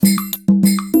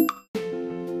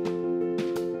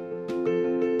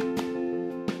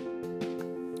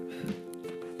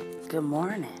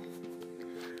morning.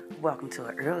 Welcome to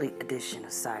an early edition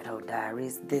of Side Hoe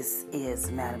Diaries. This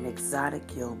is Madam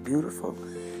Exotic, your beautiful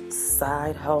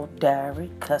Side Hoe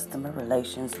Diary customer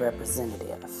relations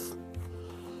representative.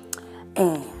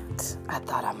 And I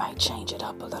thought I might change it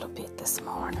up a little bit this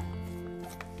morning.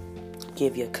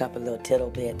 Give you a couple little tittle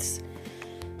bits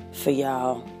for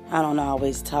y'all. I don't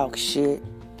always talk shit.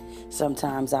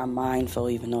 Sometimes I'm mindful,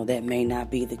 even though that may not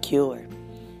be the cure.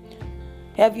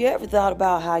 Have you ever thought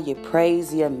about how you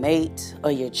praise your mate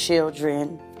or your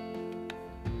children?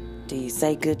 Do you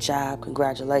say, good job,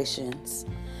 congratulations,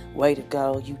 way to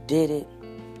go, you did it,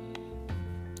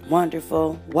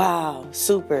 wonderful, wow,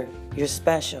 super, you're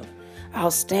special,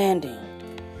 outstanding,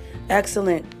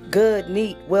 excellent, good,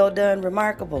 neat, well done,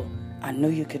 remarkable, I knew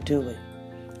you could do it,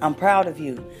 I'm proud of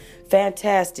you,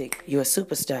 fantastic, you're a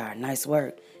superstar, nice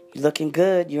work, you're looking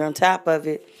good, you're on top of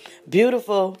it,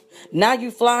 beautiful, now you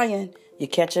flying, you're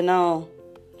catching on.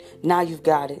 Now you've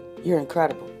got it. You're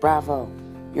incredible. Bravo.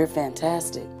 You're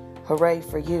fantastic. Hooray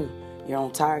for you. You're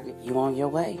on target. You're on your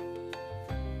way.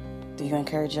 Do you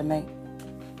encourage your mate?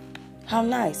 How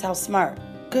nice. How smart.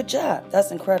 Good job. That's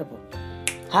incredible.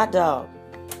 Hot dog.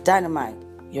 Dynamite.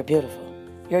 You're beautiful.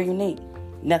 You're unique.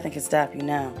 Nothing can stop you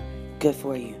now. Good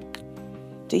for you.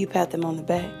 Do you pat them on the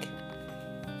back?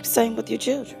 Same with your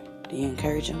children. Do you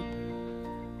encourage them?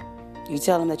 You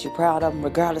tell them that you're proud of them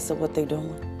regardless of what they're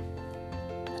doing.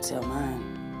 I tell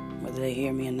mine, whether they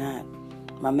hear me or not.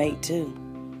 My mate too,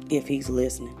 if he's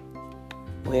listening,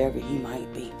 wherever he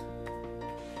might be.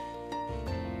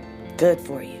 Good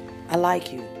for you. I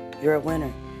like you. You're a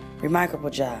winner. Remarkable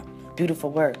job.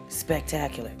 Beautiful work.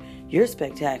 Spectacular. You're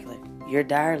spectacular. You're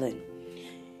darling.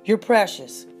 You're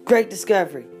precious. Great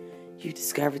discovery. You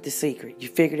discovered the secret. You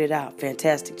figured it out.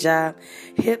 Fantastic job.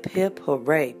 Hip, hip,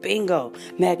 hooray. Bingo.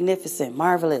 Magnificent.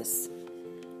 Marvelous.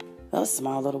 Those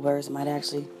small little words might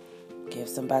actually give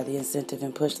somebody the incentive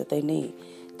and push that they need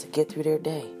to get through their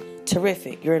day.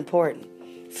 Terrific. You're important.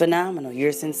 Phenomenal.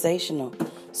 You're sensational.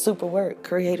 Super work.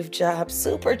 Creative job.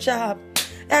 Super job.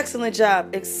 Excellent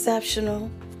job.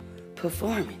 Exceptional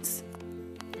performance.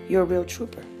 You're a real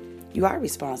trooper. You are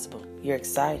responsible. You're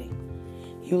exciting.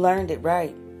 You learned it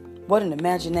right. What an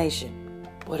imagination.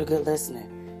 What a good listener.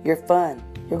 You're fun.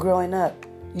 You're growing up.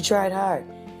 You tried hard.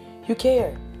 You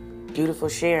care. Beautiful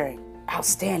sharing.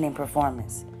 Outstanding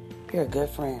performance. You're a good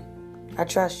friend. I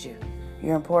trust you.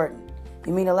 You're important.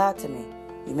 You mean a lot to me.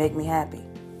 You make me happy.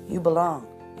 You belong.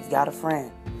 You've got a friend.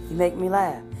 You make me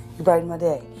laugh. You brighten my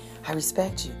day. I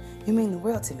respect you. You mean the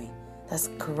world to me. That's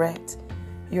correct.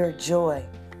 You're a joy.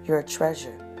 You're a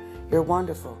treasure. You're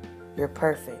wonderful. You're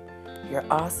perfect. You're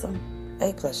awesome.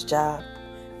 A+ job.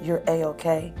 You're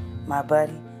A-okay. My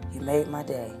buddy, you made my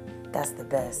day. That's the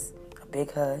best. A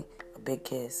big hug, a big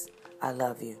kiss. I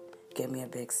love you. Give me a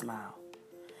big smile.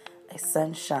 A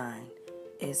sunshine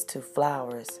is to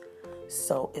flowers,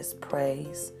 so is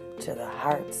praise to the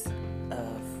hearts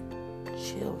of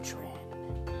children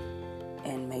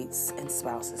and mates and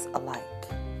spouses alike.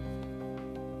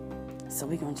 So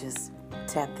we're going to just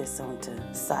tap this onto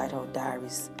Side Hoe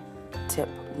Diaries tip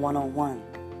 101.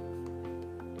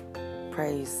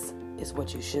 Praise is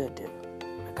what you should do,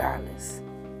 regardless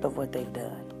of what they've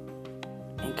done.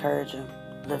 Encourage them,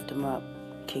 lift them up,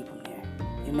 keep them there.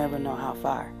 You never know how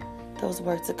far those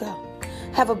words will go.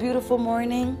 Have a beautiful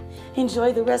morning.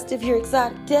 Enjoy the rest of your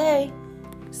exotic day.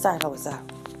 Side Hoe is out.